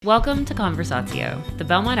Welcome to Conversatio, the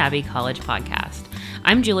Belmont Abbey College podcast.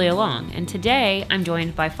 I'm Julia Long, and today I'm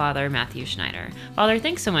joined by Father Matthew Schneider. Father,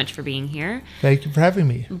 thanks so much for being here. Thank you for having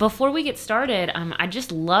me. Before we get started, I'd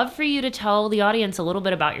just love for you to tell the audience a little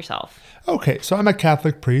bit about yourself. Okay, so I'm a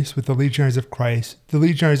Catholic priest with the Legionaries of Christ. The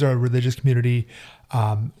Legionaries are a religious community.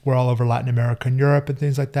 We're all over Latin America and Europe and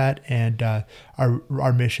things like that. And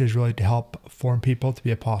our mission is really to help form people to be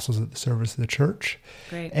apostles at the service of the church.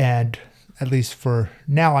 Great. And at least for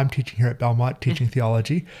now, I'm teaching here at Belmont, teaching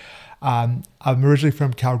theology. I'm originally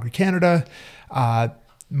from Calgary, Canada.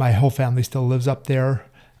 My whole family still lives up there.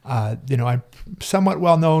 I'm somewhat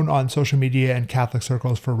well known on social media and Catholic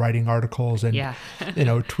circles for writing articles and,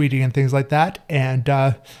 tweeting and things like that. And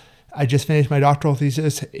I just finished my doctoral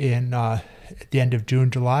thesis at the end of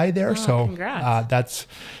June, July there. Congrats.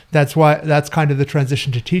 That's kind of the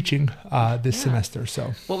transition to teaching this semester.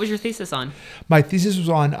 So what was your thesis on? My thesis was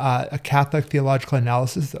on a Catholic theological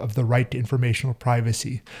analysis of the right to informational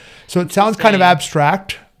privacy. So it sounds kind of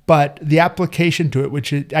abstract, but the application to it,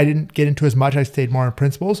 which I didn't get into as much, I stayed more on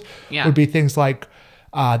principles, would be things like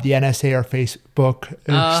the NSA or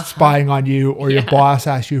Facebook spying on you, or your boss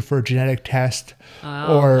asks you for a genetic test,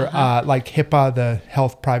 or like HIPAA, the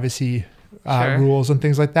health privacy rules and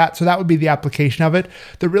things like that. So that would be the application of it.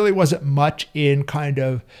 There really wasn't much in kind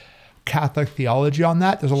of Catholic theology on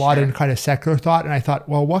that. There's a lot in kind of secular thought. And I thought,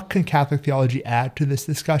 well, what can Catholic theology add to this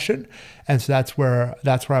discussion? And so that's where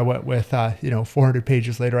I went with, 400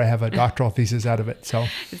 pages later, I have a doctoral thesis out of it. So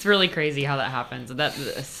it's really crazy how that happens.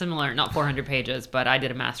 That's similar, not 400 pages, but I did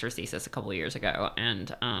a master's thesis a couple of years ago.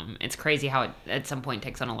 And it's crazy how it at some point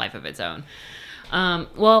takes on a life of its own.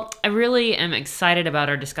 Well, I really am excited about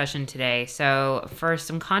our discussion today. So for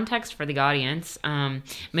some context for the audience,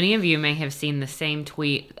 many of you may have seen the same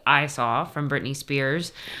tweet I saw from Britney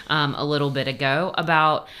Spears a little bit ago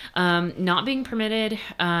about not being permitted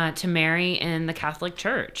to marry in the Catholic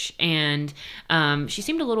Church. And she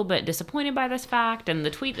seemed a little bit disappointed by this fact. And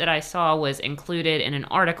the tweet that I saw was included in an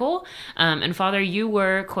article. And Father, you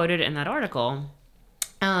were quoted in that article.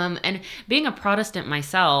 And being a Protestant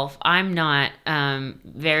myself, I'm not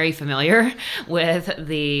very familiar with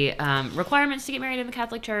the requirements to get married in the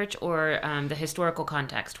Catholic Church or the historical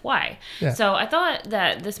context. Why? Yeah. So I thought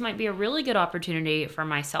that this might be a really good opportunity for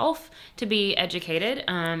myself to be educated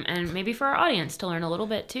and maybe for our audience to learn a little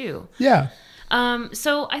bit too. Yeah.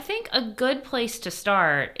 So I think a good place to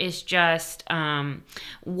start is just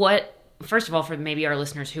first of all, for maybe our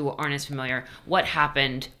listeners who aren't as familiar, what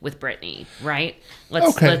happened with Britney, right?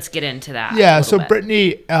 Let's get into that. Yeah, so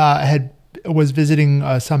Britney was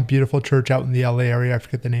visiting some beautiful church out in the LA area. I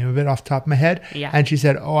forget the name of it off the top of my head. Yeah. And she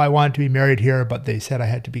said, I wanted to be married here, but they said I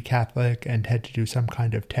had to be Catholic and had to do some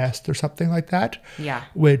kind of test or something like that. Yeah.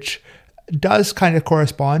 Which does kind of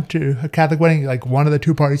correspond to a Catholic wedding. Like one of the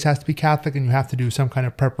two parties has to be Catholic, and you have to do some kind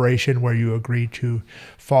of preparation where you agree to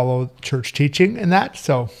follow church teaching and that.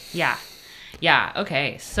 So Yeah.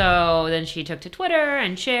 Okay. So then she took to Twitter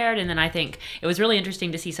and shared, and then I think it was really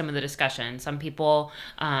interesting to see some of the discussion. Some people,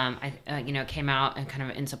 came out and kind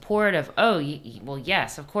of in support of, well,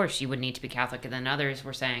 yes, of course you would need to be Catholic, and then others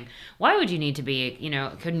were saying, why would you need to be?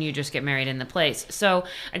 Couldn't you just get married in the place? So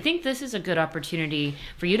I think this is a good opportunity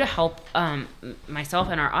for you to help myself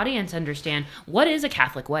and our audience understand what is a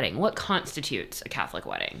Catholic wedding, what constitutes a Catholic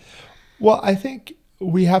wedding. Well, I think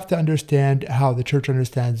we have to understand how the church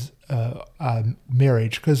understands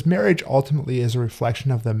marriage, because marriage ultimately is a reflection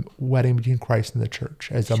of the wedding between Christ and the church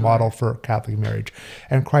as a model for Catholic marriage.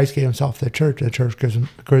 And Christ gave himself to the church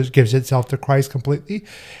gives itself to Christ completely.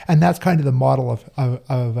 And that's kind of the model of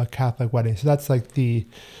a Catholic wedding. So that's like the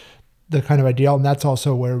kind of ideal. And that's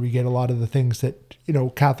also where we get a lot of the things that,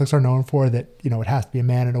 Catholics are known for, that, it has to be a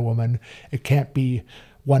man and a woman. It can't be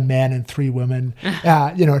one man and three women.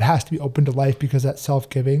 It has to be open to life because that's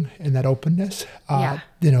self-giving and that openness,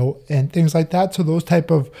 and things like that. So those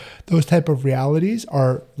type of realities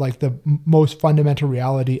are like the most fundamental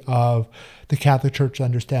reality of the Catholic Church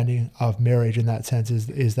understanding of marriage in that sense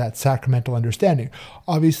is that sacramental understanding.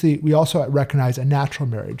 Obviously, we also recognize a natural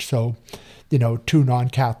marriage. So, two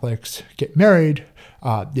non-Catholics get married,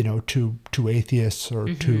 to atheists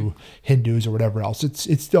or to Hindus or whatever else.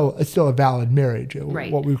 It's still a valid marriage,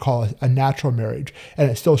 right. What we call a natural marriage, and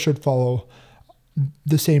it still should follow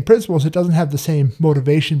the same principles. It doesn't have the same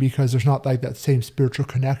motivation because there's not like that same spiritual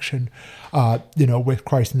connection, with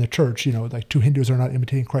Christ and the church. Like two Hindus are not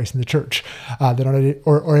imitating Christ in the church. They're not,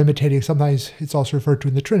 or imitating. Sometimes it's also referred to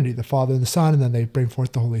in the Trinity, the Father and the Son, and then they bring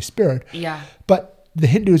forth the Holy Spirit. Yeah. But the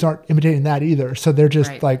Hindus aren't imitating that either. So they're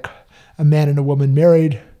just like a man and a woman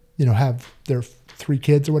married, have their 3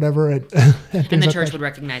 kids or whatever, and the like church that. would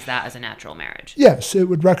recognize that as a natural marriage. Yes, it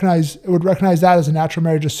would recognize that as a natural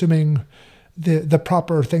marriage, assuming the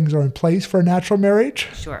proper things are in place for a natural marriage.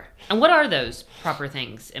 Sure. And what are those proper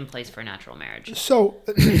things in place for a natural marriage? So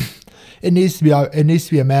it needs to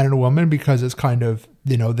be a man and a woman, because it's kind of,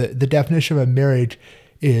 the definition of a marriage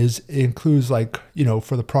includes, like,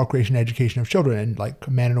 for the procreation and education of children, and like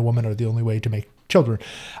a man and a woman are the only way to make children.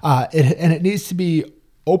 And it needs to be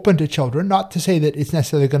open to children, not to say that it's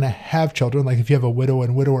necessarily going to have children. Like if you have a widow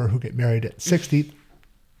and widower who get married at 60,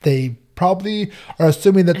 they probably are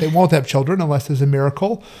assuming that they won't have children unless there's a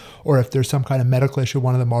miracle, or if there's some kind of medical issue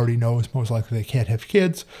one of them already knows most likely they can't have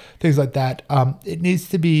kids, things like that. It needs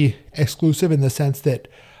to be exclusive in the sense that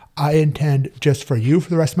I intend just for you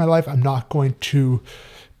for the rest of my life. I'm not going to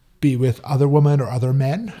be with other women or other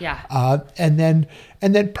men. Yeah. And then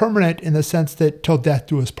permanent in the sense that till death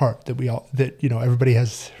do us part, that everybody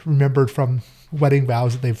has remembered from wedding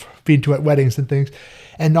vows that they've been to at weddings and things,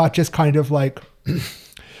 and not just kind of like,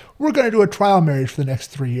 we're going to do a trial marriage for the next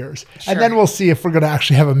 3 years, Sure. and then we'll see if we're going to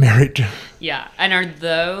actually have a marriage. Yeah. And are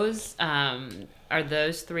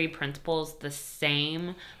those 3 principles the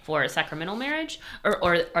same for a sacramental marriage,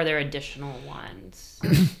 or are there additional ones?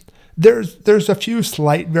 There's a few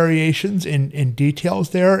slight variations in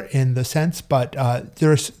details there in the sense, but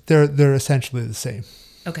they're essentially the same.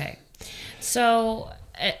 Okay. So,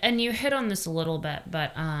 and you hit on this a little bit,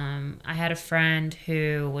 but I had a friend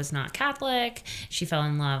who was not Catholic. She fell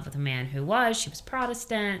in love with a man who was. She was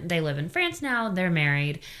Protestant. They live in France now. They're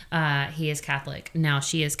married. He is Catholic. Now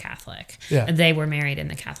she is Catholic. Yeah. They were married in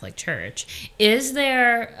the Catholic Church. Is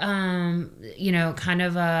there, kind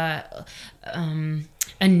of a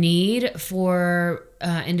need for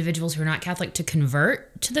individuals who are not Catholic to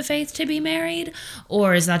convert to the faith to be married,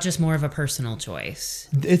 or is that just more of a personal choice?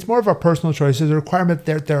 It's more of a personal choice. There's a requirement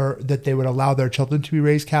that they would allow their children to be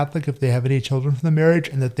raised Catholic if they have any children from the marriage,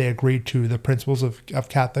 and that they agree to the principles of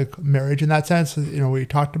Catholic marriage in that sense, what you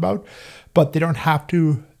talked about. But they don't have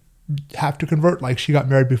to convert. Like, she got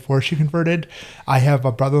married before she converted. I have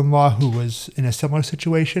a brother-in-law who was in a similar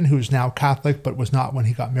situation, who's now Catholic but was not when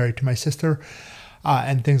he got married to my sister.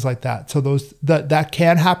 And things like that. So that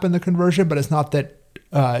can happen, the conversion, but it's not that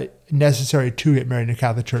necessary to get married in a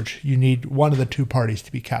Catholic church. You need one of the 2 parties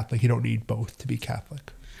to be Catholic. You don't need both to be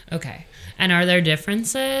Catholic. Okay. And are there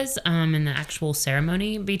differences in the actual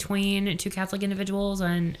ceremony between 2 Catholic individuals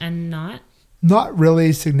and not? Not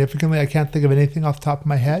really significantly. I can't think of anything off the top of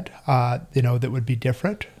my head, that would be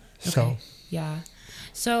different. Okay. So yeah.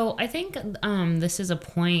 So I think this is a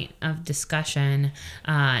point of discussion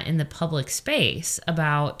in the public space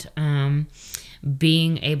about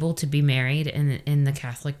being able to be married in the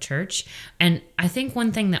Catholic Church. And I think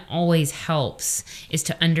one thing that always helps is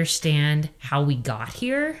to understand how we got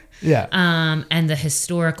here. Yeah. And the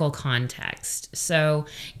historical context. So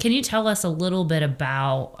can you tell us a little bit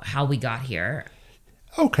about how we got here?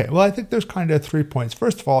 Okay. Well, I think there's kind of 3 points.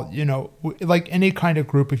 First of all, like any kind of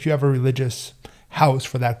group, if you have a religious house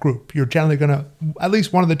for that group, you're generally going to, at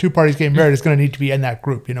least one of the 2 parties getting married is going to need to be in that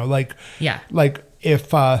group, like if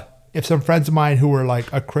some friends of mine who were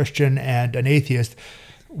like a Christian and an atheist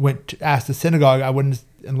went to ask the synagogue, I wouldn't,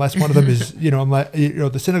 unless one of them is,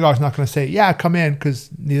 the synagogue's not going to say, yeah, come in, because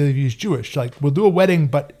neither of you is Jewish. Like, we'll do a wedding,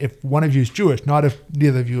 but if one of you is Jewish, not if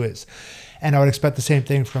neither of you is. And I would expect the same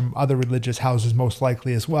thing from other religious houses, most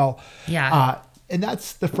likely as well. Yeah. And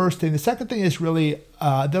that's the first thing. The second thing is really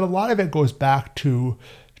that a lot of it goes back to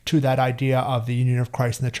that idea of the union of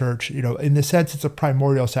Christ and the church. In the sense, it's a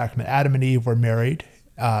primordial sacrament. Adam and Eve were married,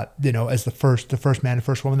 as the first man and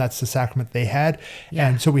first woman. That's the sacrament they had. Yeah.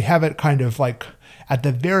 And so we have it kind of like at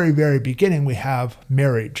the very, very beginning, we have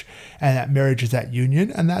marriage, and that marriage is that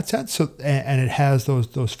union in that sense. So, and it has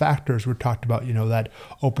those factors we talked about, that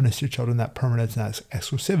openness to children, that permanence, and that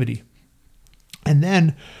exclusivity. And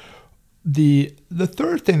then the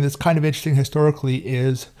third thing that's kind of interesting historically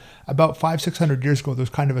is about 500-600 years ago, there was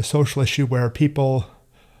kind of a social issue where people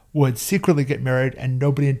would secretly get married and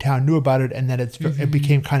nobody in town knew about it, and then it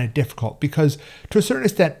became kind of difficult because, to a certain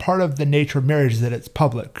extent, part of the nature of marriage is that it's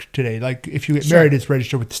public today. Like, if you get married, it's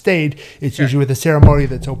registered with the state. It's usually with a ceremony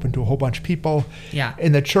that's open to a whole bunch of people. Yeah.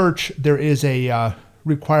 In the church, there is a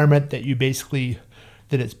requirement that you basically,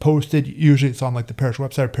 that it's posted. Usually it's on like the parish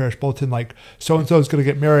website or parish bulletin, like so-and-so is going to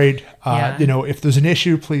get married. If there's an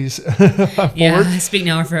issue, please forward. Yeah, speak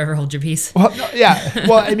now or forever hold your peace. Well, no, yeah.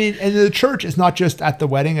 Well, I mean, and the church is not just at the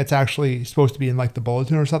wedding. It's actually supposed to be in like the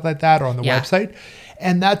bulletin or something like that, or on the website.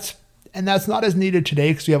 And that's not as needed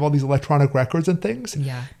today because we have all these electronic records and things.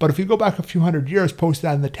 Yeah. But if you go back a few hundred years, post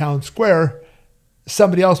that in the town square,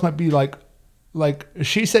 somebody else might be like, like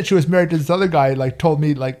she said she was married to this other guy, like told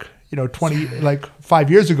me like, 20, like 5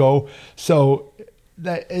 years ago. So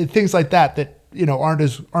that things like that,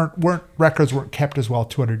 records weren't kept as well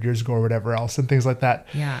 200 years ago or whatever else, and things like that.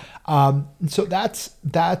 Yeah. So that's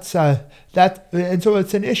and so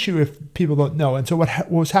it's an issue if people don't know. And so what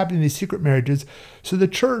was happening in these secret marriages? So the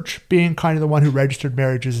church, being kind of the one who registered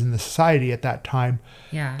marriages in the society at that time,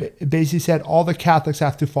 basically said all the Catholics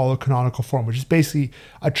have to follow canonical form, which is basically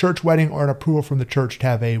a church wedding or an approval from the church to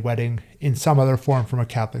have a wedding in some other form from a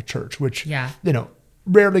Catholic church, which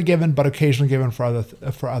rarely given, but occasionally given for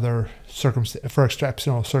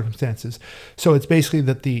exceptional circumstances. So it's basically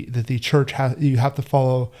that the church you have to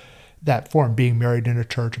follow that form, being married in a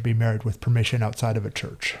church or being married with permission outside of a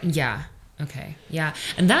church. Yeah. Okay. Yeah.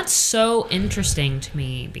 And that's so interesting to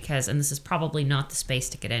me because, and this is probably not the space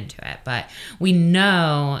to get into it, but we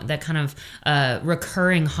know that kind of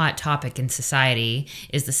recurring hot topic in society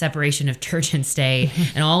is the separation of church and state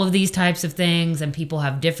and all of these types of things. And people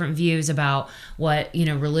have different views about what,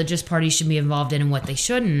 religious parties should be involved in and what they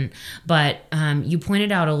shouldn't. But you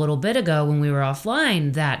pointed out a little bit ago when we were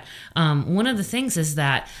offline that one of the things is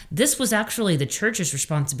that this was actually the church's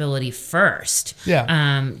responsibility first.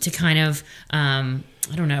 Yeah. To kind of, I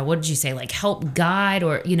don't know, what did you say? Like help guide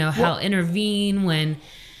or, how intervene when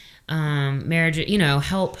marriage,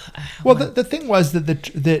 help. Well, the thing was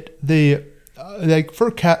that like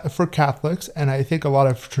for Catholics, and I think a lot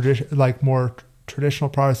of more traditional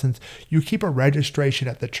Protestants, you keep a registration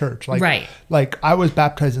at the church. Like I was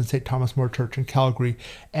baptized in St. Thomas More Church in Calgary,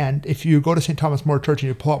 and if you go to St. Thomas More Church and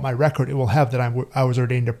you pull out my record, it will have that I was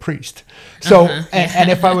ordained a priest. So and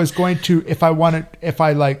if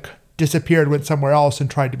I disappeared, went somewhere else and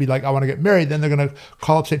tried to be like, I want to get married, then they're going to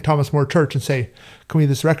call up St. Thomas More Church and say, can we have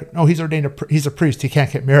this record? No, he's ordained he's a priest. He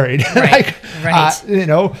can't get married. Right.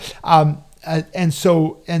 And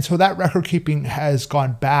so that record keeping has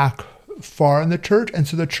gone back far in the church. And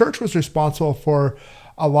so the church was responsible for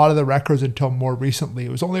a lot of the records until more recently.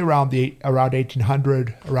 It was only around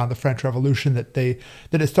 1800, around the French Revolution, that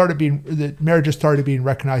marriages started being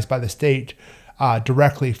recognized by the state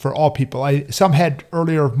directly for all people. Some had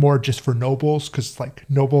earlier more just for nobles, because like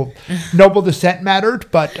noble descent mattered,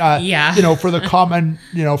 but for the common,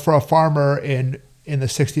 for a farmer in the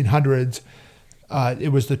 1600s,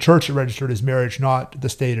 it was the church that registered his marriage, not the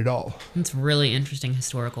state at all. It's a really interesting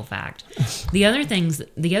historical fact. The other thing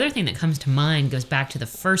that comes to mind goes back to the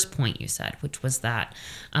first point you said, which was that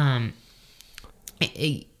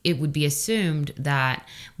it would be assumed that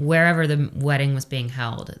wherever the wedding was being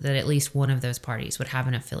held, that at least one of those parties would have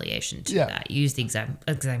an affiliation to that. You use the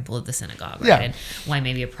example of the synagogue, right? Yeah. And why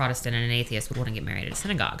maybe a Protestant and an atheist would want to get married at a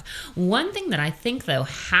synagogue. One thing that I think, though,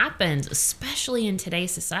 happens, especially in today's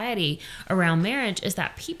society around marriage, is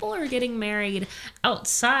that people are getting married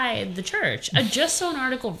outside the church. I just saw an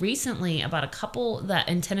article recently about a couple that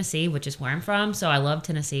in Tennessee, which is where I'm from, so I love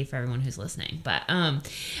Tennessee for everyone who's listening, but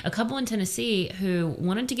a couple in Tennessee who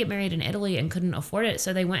wanted to get married in Italy and couldn't afford it,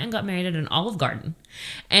 so they went and got married at an Olive Garden,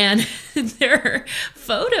 and their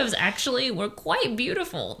photos actually were quite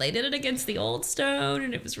beautiful. They did it against the old stone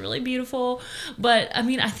and it was really beautiful. But I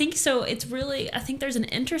mean, I think there's an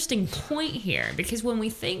interesting point here, because when we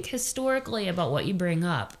think historically about what you bring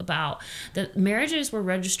up about that marriages were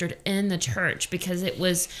registered in the church because it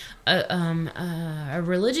was a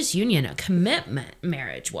religious union, a commitment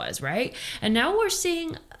marriage was, right? And now we're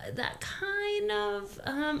seeing that kind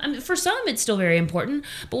of, for some it's still very important,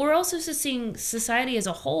 but we're also seeing society as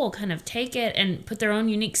a whole kind of take it and put their own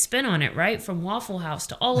unique spin on it, right? From Waffle House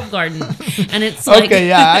to Olive Garden. And it's like... Okay,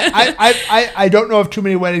 yeah. I don't know of too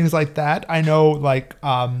many weddings like that. I know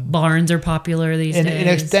barns are popular these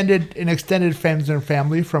days. In extended friends and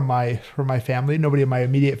family from my family, nobody in my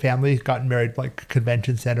immediate family gotten married like a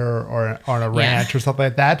convention center or on a ranch or something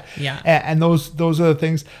like that. Yeah. And those are the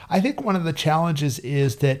things. I think one of the challenges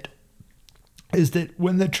is that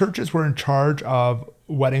when the churches were in charge of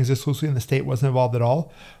weddings exclusively and the state wasn't involved at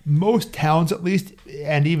all, most towns at least,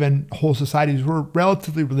 and even whole societies, were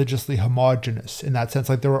relatively religiously homogenous in that sense.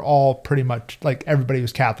 Like they were all pretty much, like everybody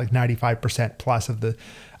was Catholic, 95% plus of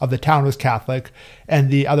the town was Catholic, and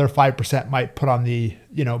the other 5% might put on the,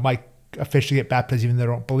 might officially get baptized even though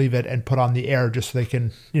they don't believe it, and put on the air just so they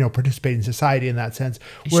can participate in society in that sense.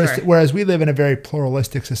 Whereas we live in a very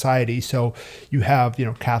pluralistic society, so you have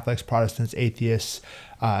Catholics, Protestants, atheists,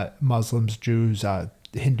 Muslims, Jews,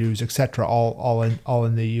 Hindus, etc., all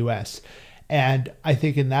in the U.S. And I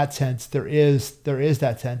think in that sense there is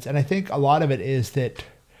that sense, and I think a lot of it is that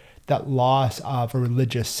loss of a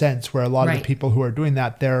religious sense, where a lot of the people who are doing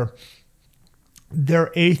that, they're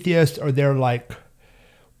atheists, or they're like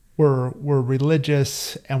we're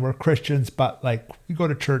religious and we're Christians, but like we go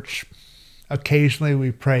to church occasionally,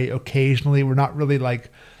 we pray occasionally. We're not really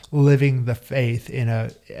like living the faith in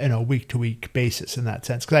a week to week basis in that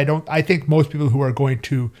sense. Because I think most people who are going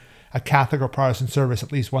to a Catholic or Protestant service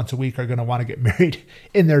at least once a week are going to want to get married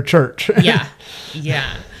in their church. Yeah.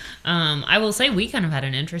 I will say we kind of had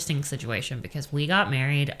an interesting situation because we got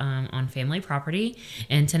married on family property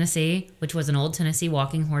in Tennessee, which was an old Tennessee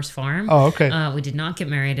walking horse farm. Oh, okay. We did not get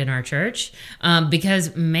married in our church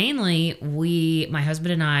because mainly my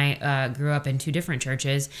husband and I grew up in two different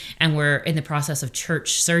churches and we're in the process of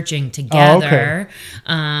church searching together.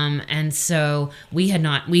 Oh, okay. And so we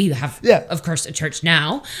have, of course, a church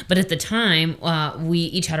now, but at the time we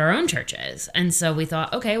each had our own churches. And so we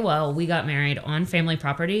thought, okay, well, we got married on family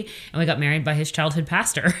property and we got married by his childhood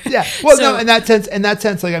pastor. Yeah. Well, no, in that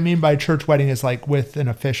sense, like I mean by church wedding is like with an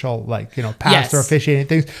official, like, pastor officiating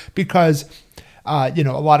things because, a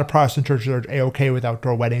lot of Protestant churches are A-okay with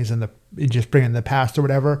outdoor weddings and just bringing the pastor or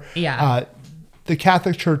whatever. Yeah. The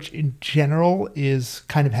Catholic Church in general is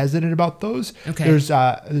kind of hesitant about those. Okay. There's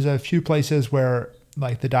a few places where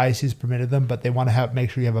like the diocese permitted them, but they want to make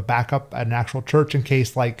sure you have a backup at an actual church in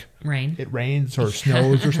case like it rains or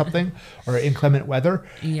snows or something or inclement weather.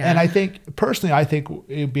 Yeah. And I think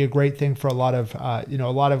it'd be a great thing for a lot of a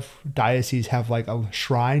lot of dioceses have like a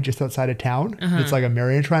shrine just outside of town. It's like a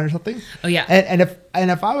Marian shrine or something. Oh yeah. And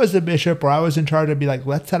if I was a bishop or I was in charge, I'd be like,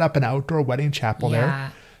 let's set up an outdoor wedding chapel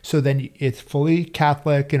there. So then it's fully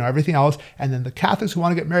Catholic, everything else. And then the Catholics who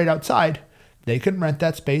want to get married outside, they can rent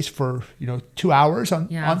that space for 2 hours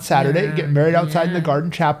on Saturday, get married outside in the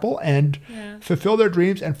garden chapel and fulfill their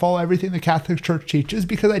dreams and follow everything the Catholic Church teaches.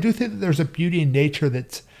 Because I do think that there's a beauty in nature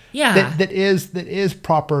that is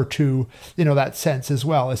proper to that sense as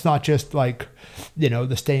well. It's not just like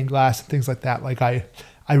the stained glass and things like that. Like I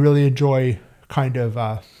really enjoy kind of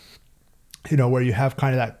where you have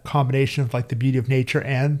kind of that combination of like the beauty of nature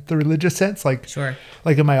and the religious sense. Like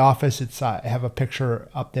like in my office, it's I have a picture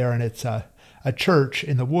up there and it's a church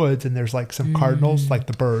in the woods and there's like some cardinals, like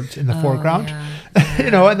the birds in the foreground,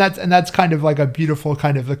 and that's kind of like a beautiful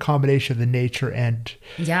kind of the combination of the nature and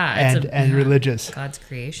religious. God's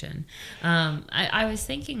creation. I was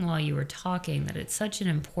thinking while you were talking that it's such an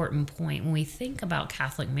important point when we think about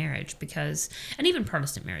Catholic marriage and even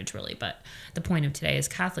Protestant marriage really, but the point of today is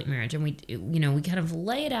Catholic marriage. And we kind of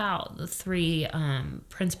laid out the three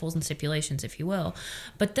principles and stipulations, if you will.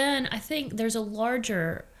 But then I think there's a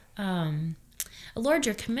larger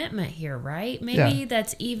commitment here, right? Maybe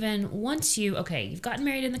that's even once you've gotten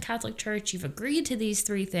married in the Catholic Church, you've agreed to these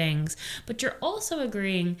three things, but you're also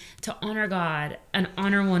agreeing to honor God and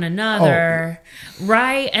honor one another,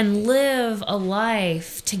 right? And live a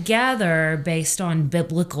life together based on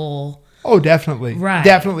biblical. Oh, definitely. Right.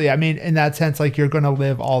 Definitely. I mean, in that sense, like you're going to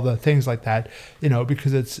live all the things like that,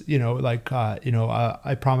 because it's,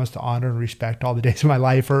 I promise to honor and respect all the days of my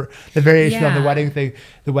life, or the variation on the wedding thing,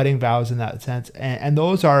 the wedding vows in that sense. And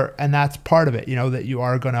that's part of it, that you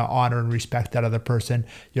are going to honor and respect that other person.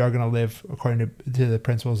 You are going to live according to the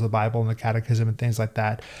principles of the Bible and the catechism and things like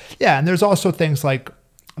that. Yeah. And there's also things like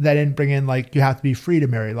that didn't bring in, like, you have to be free to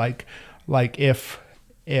marry. Like if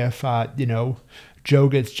Joe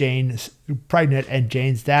gets Jane pregnant and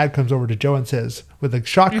Jane's dad comes over to Joe and says, with a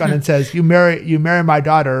shotgun and says, you marry my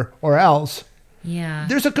daughter or else. Yeah.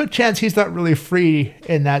 There's a good chance he's not really free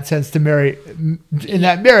in that sense to marry in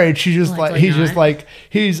that marriage. He's if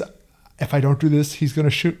I don't do this, he's going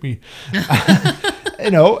to shoot me.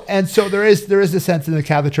 And so there is a sense in the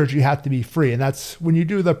Catholic Church you have to be free. And that's when you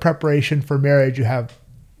do the preparation for marriage,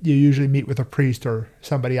 you usually meet with a priest or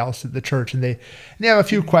somebody else at the church, and they have a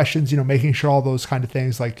few questions, making sure all those kind of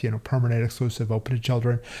things like, permanent, exclusive, open to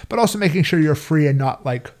children, but also making sure you're free and not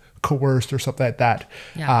like coerced or something like that.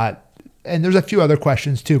 Yeah. And there's a few other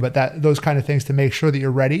questions too, but those kind of things to make sure that you're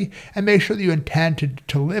ready and make sure that you intend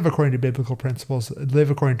to live according to biblical principles, live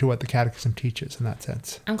according to what the Catechism teaches in that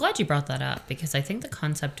sense. I'm glad you brought that up because I think the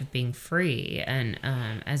concept of being free and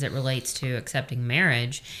as it relates to accepting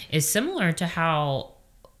marriage is similar to how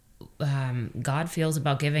God feels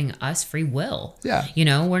about giving us free will. Yeah.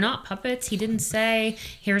 We're not puppets. He didn't say,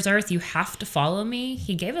 here's earth, you have to follow me.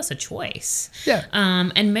 He gave us a choice. Yeah.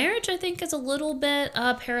 And marriage, I think, is a little bit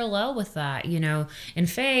parallel with that. In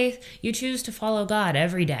faith, you choose to follow God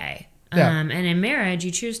every day. Yeah. And in marriage,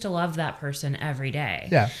 you choose to love that person every day.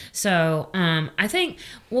 Yeah. So I think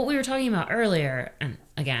what we were talking about earlier, and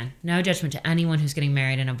again, no judgment to anyone who's getting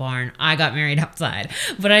married in a barn. I got married outside.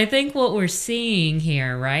 But I think what we're seeing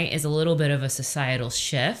here, right, is a little bit of a societal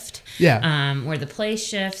shift. Yeah. Where the place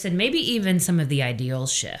shifts and maybe even some of the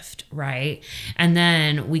ideals shift, right? And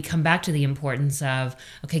then we come back to the importance of,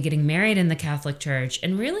 okay, getting married in the Catholic Church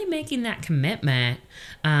and really making that commitment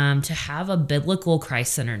to have a biblical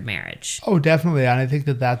Christ-centered marriage. Oh, definitely. And I think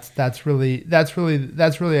that's really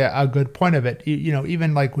a good point of it. You know,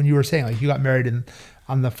 even like when you were saying, like, you got married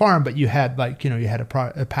on the farm, but you had, like, you know, you had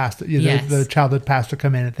a pastor, Yes. the childhood pastor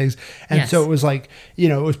come in and things. And Yes. so it was like, you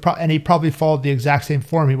know, it was and he probably followed the exact same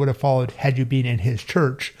form he would have followed had you been in his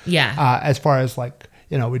church. Yeah. As far as, like,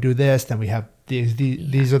 you know, we do this, then we have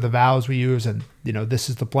these are the vows we use, and, you know, this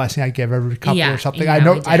is the blessing I give every couple or something.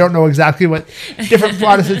 Yeah, I don't know exactly what different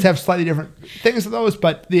Protestants have slightly different things of those,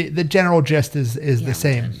 but the general gist is the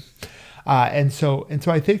same. And so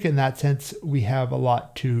I think in that sense we have a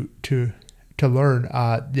lot to learn.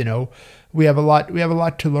 You know, we have a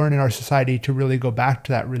lot to learn in our society to really go back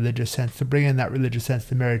to that religious sense, to bring in that religious sense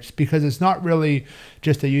to marriage, because it's not really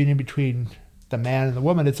just a union between the man and the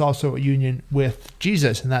woman. It's also a union with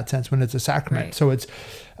Jesus in that sense when it's a sacrament. Right. So it's,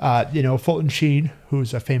 you know, Fulton Sheen,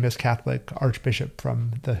 who's a famous Catholic archbishop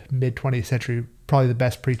from the mid 20th century, probably the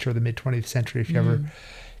best preacher of the mid 20th century. If you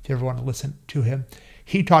ever want to listen to him,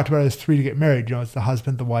 he talked about it as three to get married. You know, it's the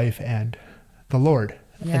husband, the wife, and the Lord.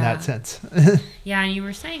 In that sense. Yeah, and you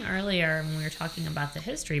were saying earlier when we were talking about the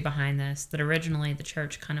history behind this, that originally the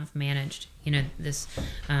church kind of managed, you know, this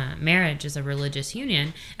marriage as a religious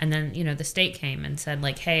union, and then, you know, the state came and said,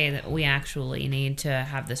 like, hey, that we actually need to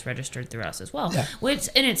have this registered through us as well, which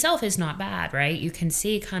in itself is not bad, right? You can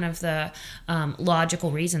see kind of the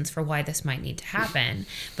logical reasons for why this might need to happen,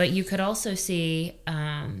 but you could also see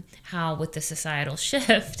how with the societal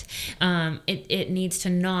shift, it needs to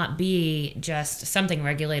not be just something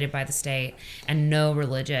regulated by the state and no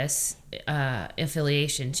religious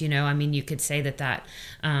affiliations. You know, I mean, you could say that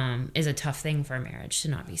is a tough thing for a marriage to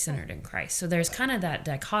not be centered in Christ. So there's kind of that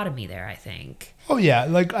dichotomy there, I think. Oh yeah,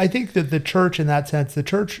 like I think that the church, in that sense, the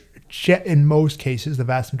church in most cases, the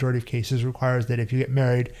vast majority of cases, requires that if you get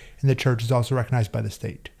married in the church, is also recognized by the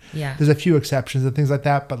state. Yeah, there's a few exceptions and things like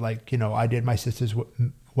that, but, like, you know, I did my sister's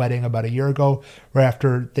wedding about a year ago, where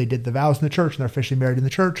after they did the vows in the church and they're officially married in the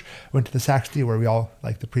church, went to the sacristy where we all,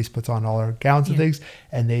 like, the priest puts on all our gowns and things,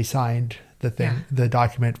 and they signed the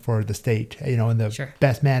document for the state, you know, and the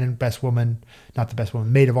best man and best woman, not the best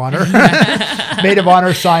woman, maid of honor, maid of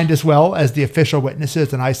honor signed as well as the official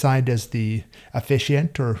witnesses, and I signed as the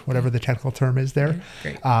officiant, or whatever the technical term is there,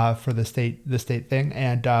 for the state thing,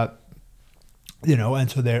 and you know, and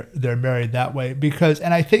so they're married that way,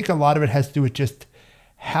 and I think a lot of it has to do with just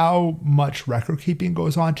how much record keeping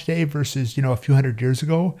goes on today versus, you know, a few hundred years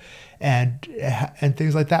ago, and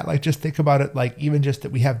things like that. Like, just think about it, like, even just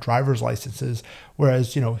that we have driver's licenses,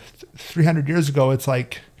 whereas, you know, 300 years ago, it's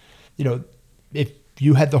like, you know, if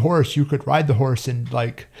you had the horse, you could ride the horse, and,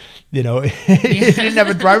 like, you know, you didn't have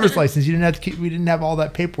a driver's license, you didn't have we didn't have all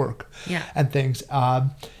that paperwork and things.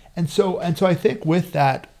 And so I think with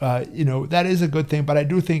that, you know, that is a good thing, but I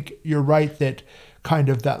do think you're right that kind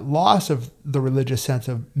of that loss of the religious sense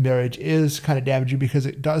of marriage is kind of damaging, because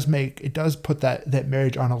it does put that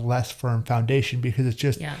marriage on a less firm foundation, because it's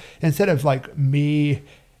just, instead of like me,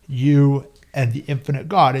 you, and the infinite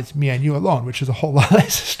God, it's me and you alone, which is a whole lot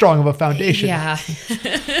less strong of a foundation. Yeah.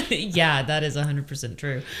 Yeah, that is 100%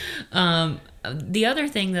 true. The other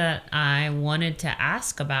thing that I wanted to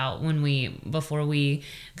ask about before we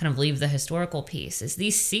kind of leave the historical piece, is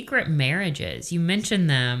these secret marriages. You mentioned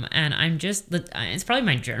them, and it's probably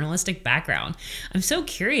my journalistic background. I'm so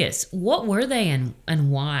curious, what were they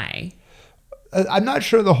and why? I'm not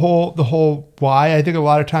sure the whole why. I think a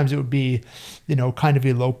lot of times it would be, you know, kind of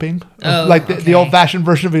eloping, like the old-fashioned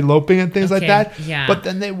version of eloping and things like that. Yeah. But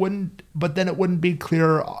then it wouldn't be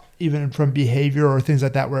clear, even from behavior or things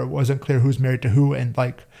like that, where it wasn't clear who's married to who. And,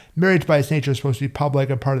 like, marriage by its nature is supposed to be public,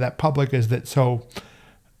 and part of that public is that, so,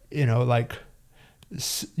 you know, like,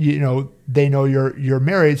 you know, they know you're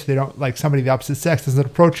married, so they don't, like, somebody of the opposite sex doesn't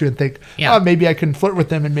approach you and think, oh, maybe I can flirt with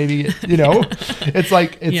them, and maybe, you know, it's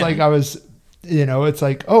like I was. You know, it's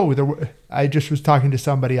like, I just was talking to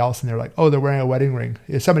somebody else, and they're like, oh, they're wearing a wedding ring.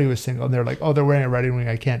 If somebody was single, and they're like, oh, they're wearing a wedding ring,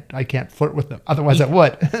 I can't flirt with them. Otherwise I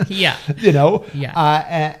would. Yeah. You know?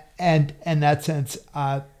 Yeah. And in that sense,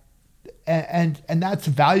 and that's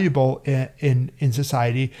valuable in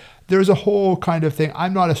society. There's a whole kind of thing.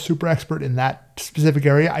 I'm not a super expert in that specific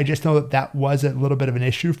area. I just know that was a little bit of an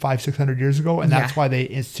issue 500-600 years ago, and that's why they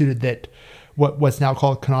instituted that what's now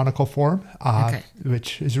called canonical form, Okay.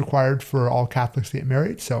 which is required for all Catholics to get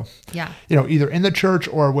married. So, Yeah. either in the church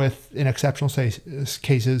or in exceptional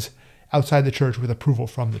cases outside the church with approval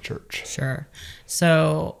from the church. Sure.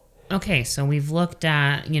 So, okay, so we've looked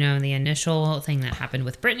at, the initial thing that happened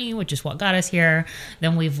with Brittany, which is what got us here.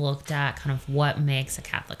 Then we've looked at kind of what makes a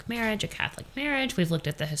Catholic marriage a Catholic marriage. We've looked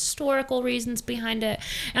at the historical reasons behind it.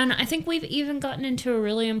 And I think we've even gotten into a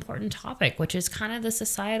really important topic, which is kind of the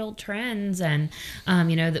societal trends and,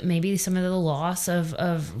 that maybe some of the loss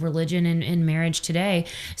of religion in marriage today.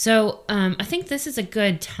 So I think this is a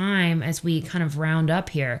good time as we kind of round up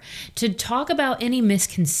here to talk about any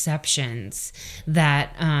misconceptions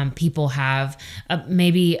that people have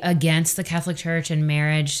maybe against the Catholic Church and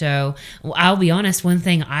marriage. So I'll be honest, one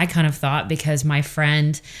thing I kind of thought, because my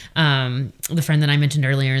friend, the friend that I mentioned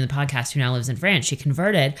earlier in the podcast who now lives in France, she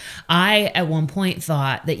converted. I at one point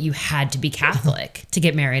thought that you had to be Catholic to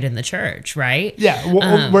get married in the church, right? Yeah,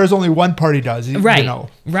 whereas only one party does.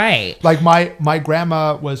 Right. Like my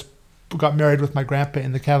grandma got married with my grandpa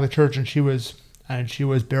in the Catholic Church, and she was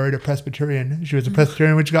buried a Presbyterian. She was a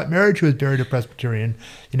Presbyterian when she got married. She was buried a Presbyterian,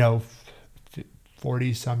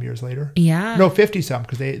 40 some years later. Yeah. No, 50 some,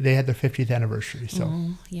 because they had their 50th anniversary. So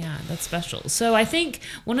yeah, that's special. So I think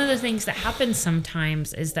one of the things that happens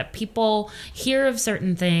sometimes is that people hear of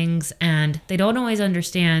certain things and they don't always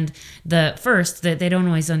understand the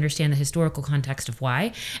historical context of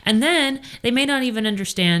why. And then they may not even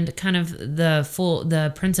understand kind of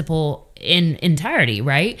the principle in entirety,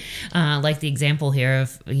 right? Like the example here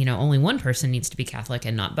of, only one person needs to be Catholic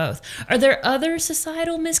and not both. Are there other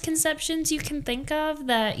societal misconceptions you can think of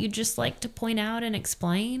that you just like to point out and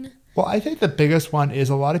explain? Well, I think the biggest one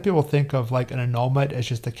is a lot of people think of like an annulment as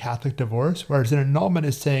just a Catholic divorce, whereas an annulment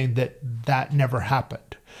is saying that never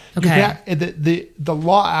happened. Okay. The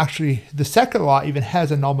law actually, the secular law even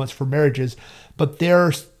has annulments for marriages, but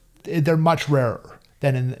they're much rarer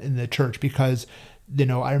than in the church, because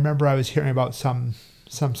I remember I was hearing about some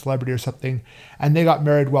celebrity or something, and they got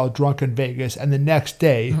married while drunk in Vegas, and the next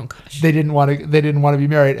day they didn't want to be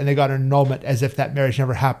married, and they got an annulment as if that marriage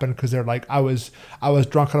never happened, because they're like, I was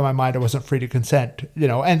drunk out of my mind, I wasn't free to consent,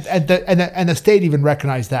 and the state even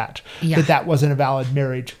recognized that wasn't a valid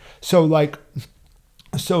marriage. So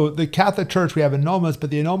the Catholic Church, we have annulments,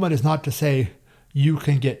 but the annulment is not to say you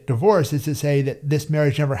can get divorced. It's to say that this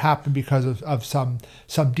marriage never happened because of some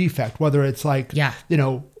defect, whether it's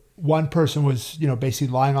one person was,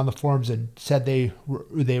 basically lying on the forms and said they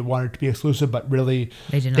wanted to be exclusive, but really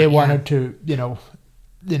they wanted to,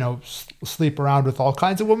 sleep around with all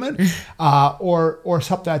kinds of women, or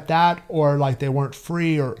something like that, or like they weren't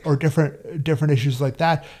free, or different issues like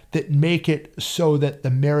that make it so that the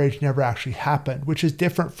marriage never actually happened, which is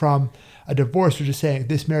different from a divorce, which is saying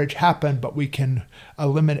this marriage happened, but we can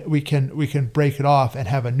eliminate, we can break it off and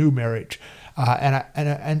have a new marriage.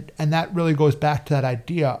 And that really goes back to that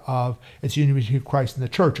idea of it's union between Christ and the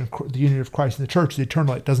church, and the union of Christ and the church is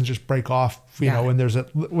eternal. It doesn't just break off, when there's a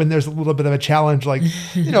little bit of a challenge, like,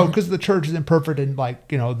 because the church is imperfect, and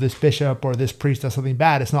this bishop or this priest does something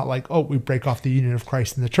bad. It's not like, we break off the union of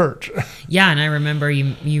Christ and the church. Yeah, and I remember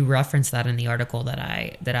you referenced that in the article that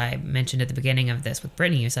I mentioned at the beginning of this with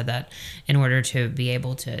Brittany. You said that in order to be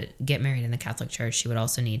able to get married in the Catholic Church, she would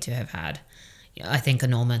also need to have had, I think,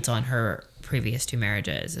 annulments on her previous two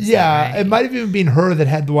marriages. Is that right? It might have even been her that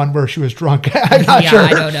had the one where she was drunk. I'm not sure.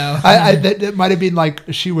 I don't know. It might have been like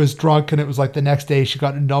she was drunk, and it was like the next day she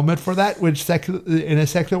got an annulment for that, which in a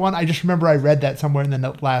secular one. I just remember I read that somewhere in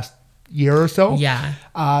the last year or so. Yeah.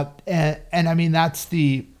 And I mean, that's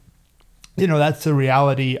the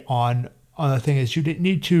reality on the thing is you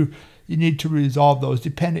need to resolve those.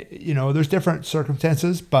 There's different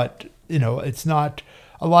circumstances, but it's not.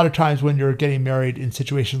 A lot of times when you're getting married in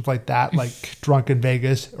situations like that, like drunk in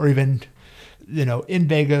Vegas, or even, in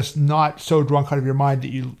Vegas, not so drunk out of your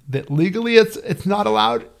mind that legally it's not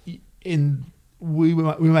allowed. We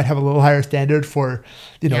might have a little higher standard for,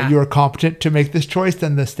 you're competent to make this choice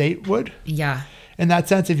than the state would. Yeah. In that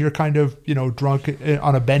sense, if you're kind of, drunk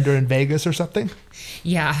on a bender in Vegas or something.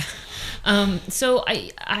 Yeah. So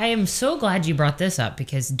I am so glad you brought this up,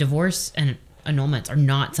 because divorce and annulments are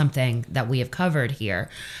not something that we have covered here.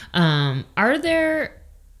 Are there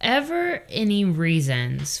ever any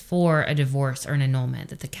reasons for a divorce or an annulment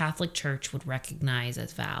that the Catholic Church would recognize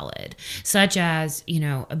as valid, such as,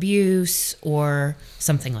 abuse or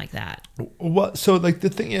something like that? Well, so the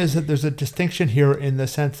thing is that there's a distinction here in the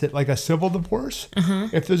sense that, like a civil divorce,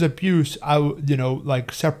 if there's abuse,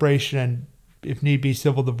 separation and if need be,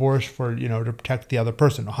 civil divorce for, to protect the other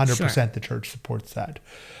person. 100% the church supports that.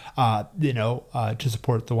 To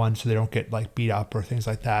support the ones so they don't get like beat up or things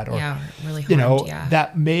like that. Or, really harmed,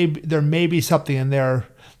 that there may be something in there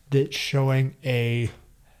that's showing an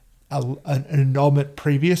annulment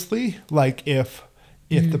previously. Like if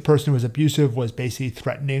the person who was abusive was basically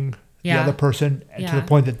threatening the other person to the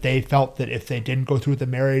point that they felt that if they didn't go through with the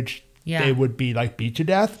marriage, they would be like beat to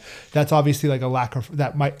death. That's obviously like a lack of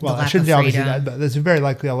that might. Well, I shouldn't say obviously that, but there's very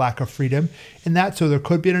likely a lack of freedom in that. So there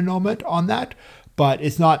could be an annulment on that, but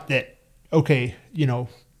it's not that okay.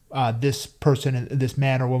 This person, this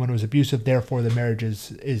man or woman was abusive, therefore the marriage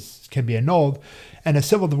can be annulled, and a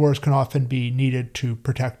civil divorce can often be needed to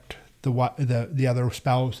protect the other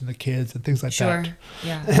spouse and the kids and things like that.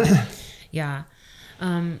 Yeah.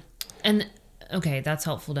 And okay, that's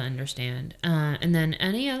helpful to understand. And then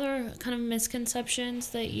any other kind of misconceptions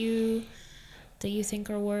that you think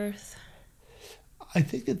are worth? I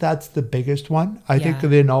think that's the biggest one. I think the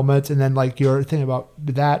annulments, and then like your thing about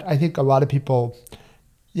that, I think a lot of people,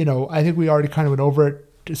 I think we already kind of went over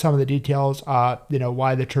it to some of the details,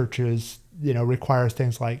 why the churches, requires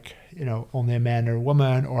things like, only a man or a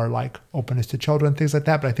woman, or like openness to children, things like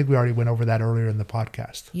that. But I think we already went over that earlier in the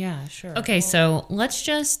podcast. Yeah, sure. Okay, so let's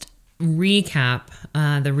just recap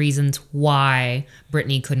the reasons why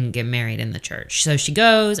Brittany couldn't get married in the church. So she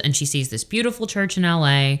goes and she sees this beautiful church in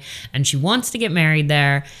LA and she wants to get married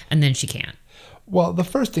there, and then she can't. Well, the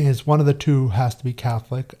first thing is one of the two has to be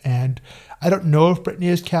Catholic, and I don't know if Brittany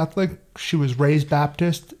is Catholic. She was raised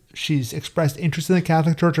Baptist. She's expressed interest in the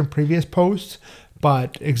Catholic Church in previous posts,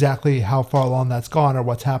 but exactly how far along that's gone or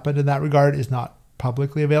what's happened in that regard is not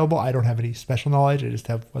publicly available. I don't have any special knowledge. I just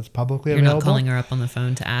have what's publicly available. You're not calling her up on the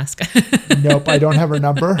phone to ask? Nope, I don't have her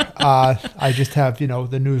number. I just have,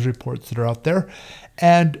 the news reports that are out there.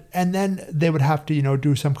 And then they would have to,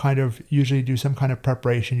 usually do some kind of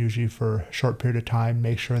preparation, usually for a short period of time,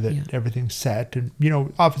 make sure that everything's set. And,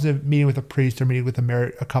 often meeting with a priest or meeting with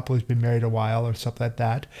a couple who's been married a while or something like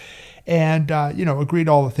that. And, agreed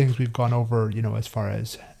all the things we've gone over, as far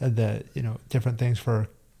as the, different things for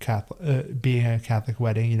Catholic, being a Catholic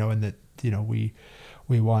wedding, and that, we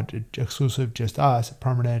want it exclusive, just us,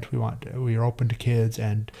 permanent. We are open to kids,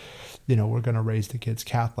 and, we're going to raise the kids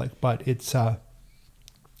Catholic. But it's,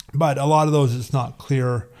 but a lot of those, it's not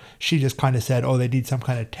clear. She just kind of said, they need some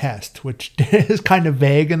kind of test, which is kind of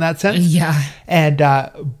vague in that sense. Yeah.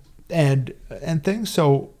 And things.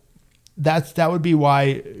 So that would be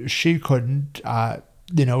why she couldn't,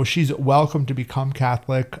 she's welcome to become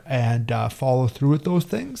Catholic and follow through with those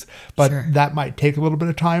things. But that might take a little bit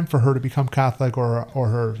of time for her to become Catholic or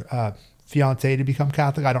her fiance to become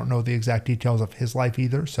Catholic. I don't know the exact details of his life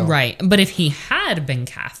either. So right. But if he had been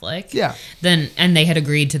Catholic, then and they had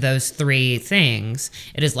agreed to those three things,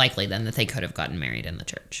 it is likely then that they could have gotten married in the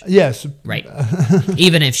church. Yes. Right.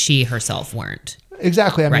 Even if she herself weren't.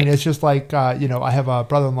 Exactly. I mean, it's just like, I have a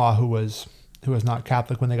brother-in-law who was not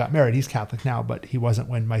Catholic when they got married. He's Catholic now, but he wasn't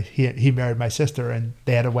when he married my sister, and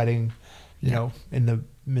they had a wedding,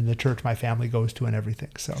 in the church my family goes to and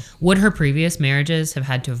everything. So would her previous marriages have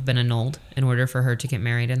had to have been annulled in order for her to get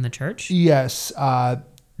married in the church? Yes.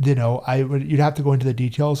 You'd have to go into the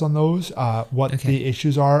details on those, what the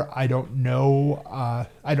issues are. I don't know.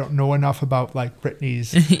 I don't know enough about like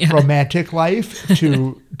Brittany's romantic life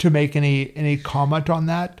to make any comment on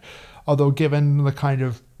that. Although given the kind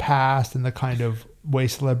of past and the kind of way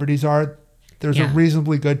celebrities are, there's a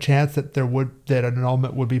reasonably good chance that that an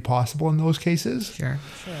annulment would be possible in those cases. Sure.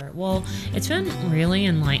 Well, it's been really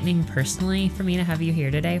enlightening personally for me to have you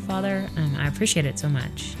here today, Father, and I appreciate it so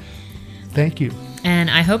much. Thank you.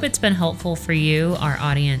 And I hope it's been helpful for you, our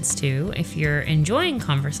audience, too. If you're enjoying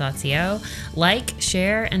Conversatio, like,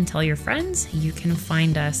 share, and tell your friends. You can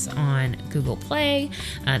find us on Google Play,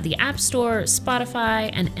 the App Store,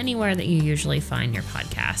 Spotify, and anywhere that you usually find your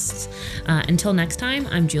podcasts. Until next time,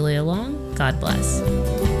 I'm Julia Long. God bless.